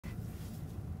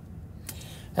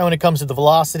Now, when it comes to the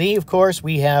velocity, of course,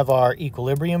 we have our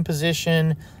equilibrium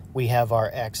position, we have our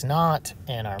x naught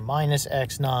and our minus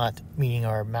x naught, meaning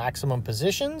our maximum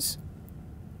positions.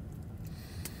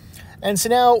 And so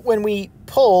now when we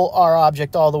pull our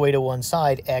object all the way to one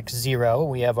side, x0,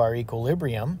 we have our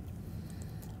equilibrium.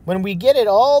 When we get it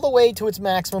all the way to its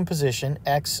maximum position,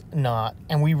 x naught,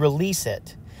 and we release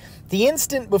it, the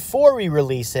instant before we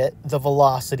release it, the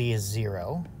velocity is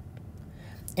 0.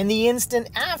 And the instant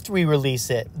after we release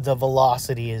it, the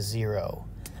velocity is 0.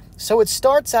 So it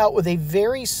starts out with a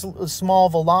very small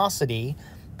velocity,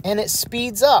 and it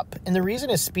speeds up. And the reason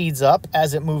it speeds up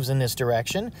as it moves in this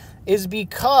direction is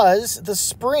because the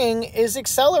spring is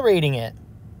accelerating it.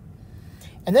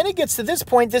 And then it gets to this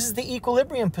point, this is the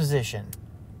equilibrium position.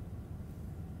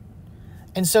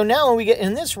 And so now when we get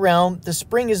in this realm, the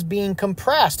spring is being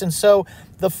compressed. And so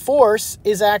the force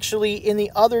is actually in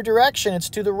the other direction. It's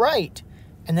to the right.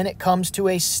 And then it comes to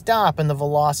a stop and the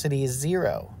velocity is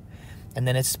 0. And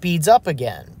then it speeds up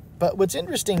again. But what's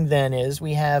interesting then is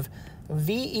we have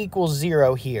v equals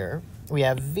 0 here. We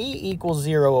have v equals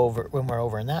 0 over when we're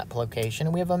over in that location.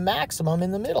 And we have a maximum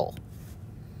in the middle.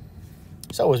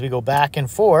 So as we go back and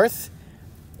forth,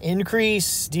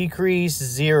 increase, decrease,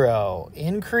 0.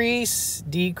 Increase,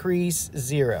 decrease,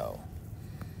 0.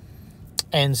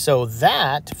 And so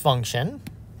that function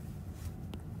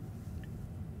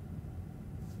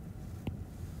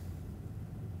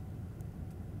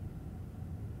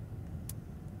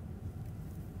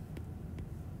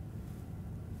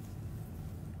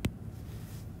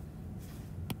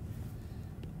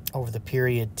over the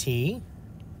period t.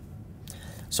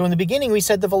 So in the beginning, we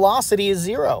said the velocity is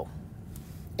 0.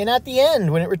 And at the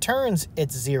end, when it returns,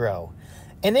 it's 0.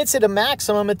 And it's at a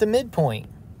maximum at the midpoint.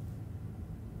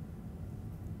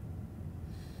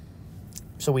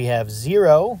 So we have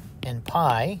 0 and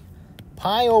pi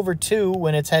over 2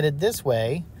 when it's headed this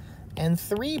way, and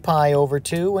 3 pi over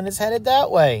 2 when it's headed that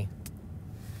way.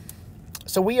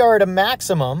 So we are at a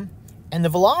maximum, and the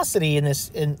velocity in this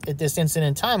at this instant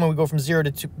in time, when we go from 0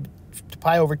 to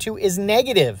pi over 2, is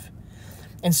negative.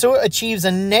 And so it achieves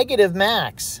a negative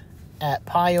max at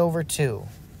pi over 2.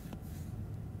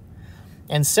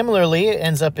 And similarly, it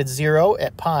ends up at 0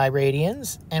 at pi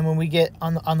radians. And when we get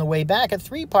on the way back at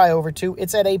 3 pi over 2,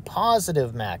 it's at a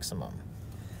positive maximum.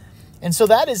 And so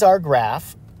that is our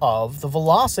graph of the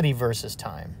velocity versus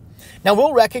time. Now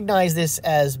we'll recognize this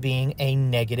as being a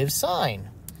negative sign.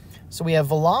 So we have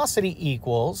velocity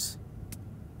equals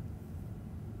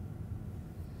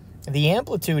the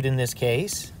amplitude in this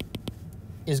case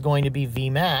is going to be v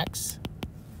max.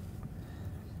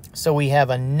 So we have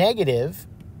a negative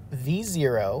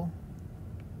v0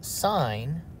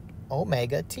 sine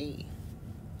omega t.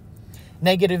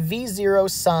 Negative v0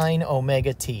 sine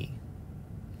omega t.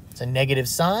 It's a negative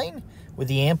sign with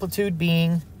the amplitude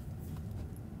being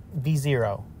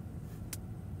v0,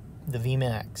 the v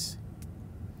max.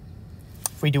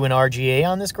 If we do an RGA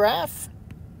on this graph,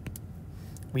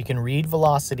 we can read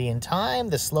velocity in time.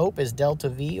 The slope is delta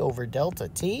v over delta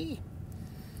t,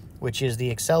 which is the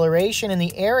acceleration, and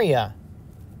the area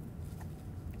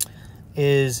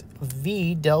is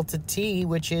v delta t,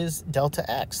 which is delta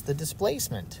x, the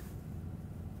displacement.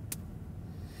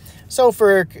 So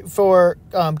for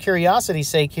curiosity's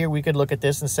sake here, we could look at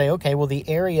this and say, okay, well, the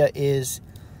area is,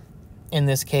 in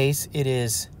this case, it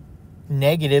is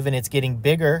negative and it's getting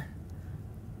bigger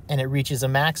and it reaches a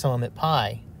maximum at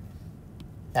pi.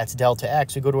 That's delta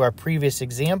x. We go to our previous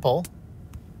example,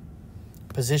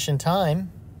 position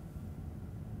time.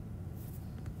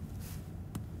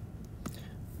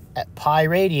 At pi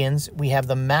radians, we have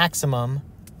the maximum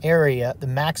area, the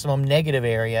maximum negative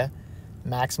area,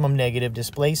 maximum negative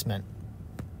displacement.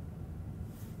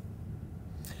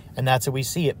 And that's what we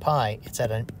see at pi. It's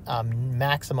at a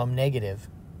maximum negative.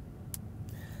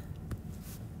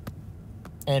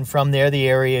 And from there, the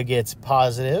area gets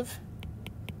positive.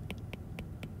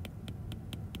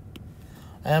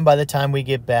 And by the time we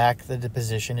get back, the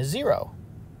position is 0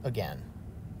 again.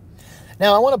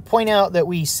 Now, I want to point out that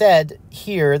we said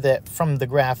here that from the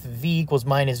graph, v equals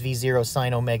minus v0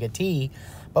 sine omega t.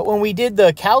 But when we did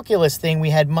the calculus thing, we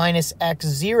had minus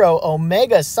x0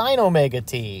 omega sine omega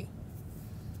t.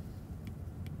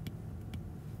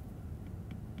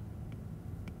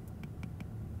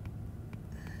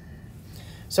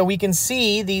 So we can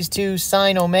see these two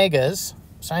sine omegas,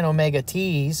 sine omega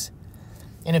t's,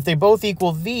 and if they both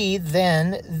equal v,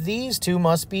 then these two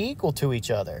must be equal to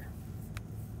each other.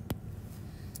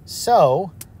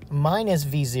 So minus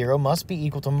v0 must be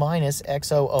equal to minus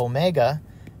xo omega,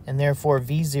 and therefore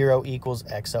v0 equals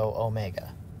xo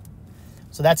omega.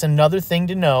 So that's another thing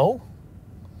to know,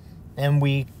 and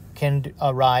we can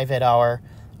arrive at our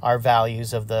our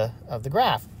values of the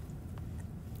graph.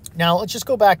 Now, let's just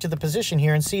go back to the position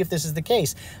here and see if this is the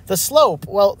case. The slope,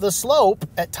 well, the slope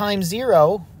at time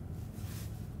 0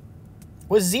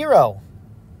 was 0.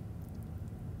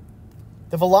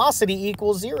 The velocity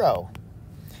equals 0.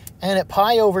 And at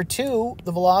pi over 2,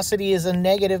 the velocity is a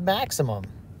negative maximum.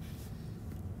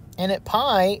 And at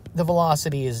pi, the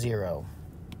velocity is 0.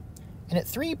 And at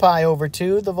 3 pi over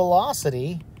 2, the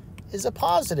velocity is a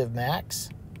positive max.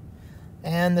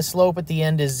 And the slope at the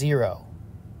end is 0.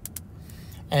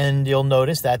 And you'll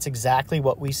notice that's exactly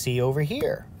what we see over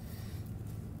here.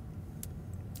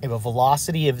 We have a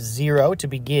velocity of 0 to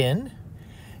begin,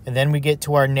 and then we get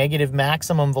to our negative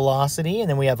maximum velocity, and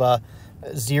then we have a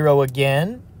 0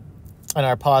 again, and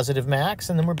our positive max,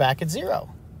 and then we're back at 0.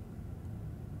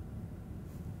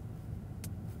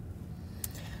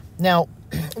 Now,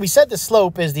 we said the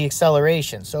slope is the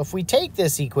acceleration. So if we take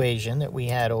this equation that we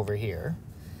had over here,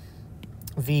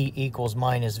 v equals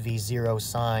minus v0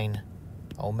 sine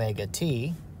omega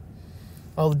t,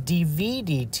 well, dv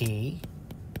dt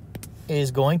is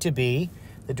going to be,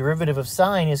 the derivative of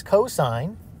sine is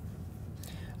cosine,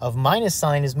 of minus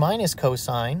sine is minus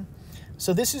cosine,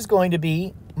 so this is going to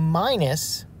be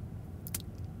minus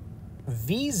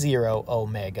v0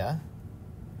 omega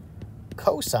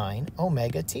cosine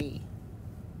omega t.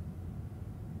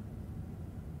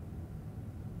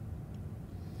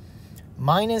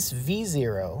 Minus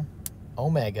v0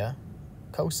 omega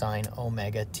cosine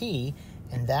omega t,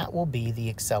 and that will be the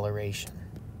acceleration.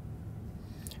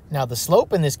 Now the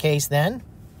slope in this case then,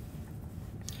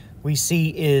 we see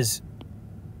is,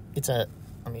 it's a,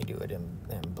 let me do it in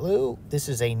blue, this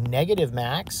is a negative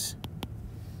max.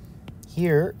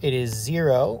 Here it is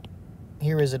 0,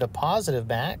 here is it a positive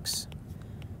max,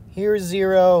 here is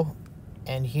 0,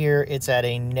 and here it's at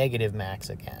a negative max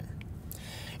again.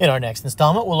 In our next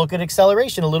installment, we'll look at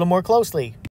acceleration a little more closely.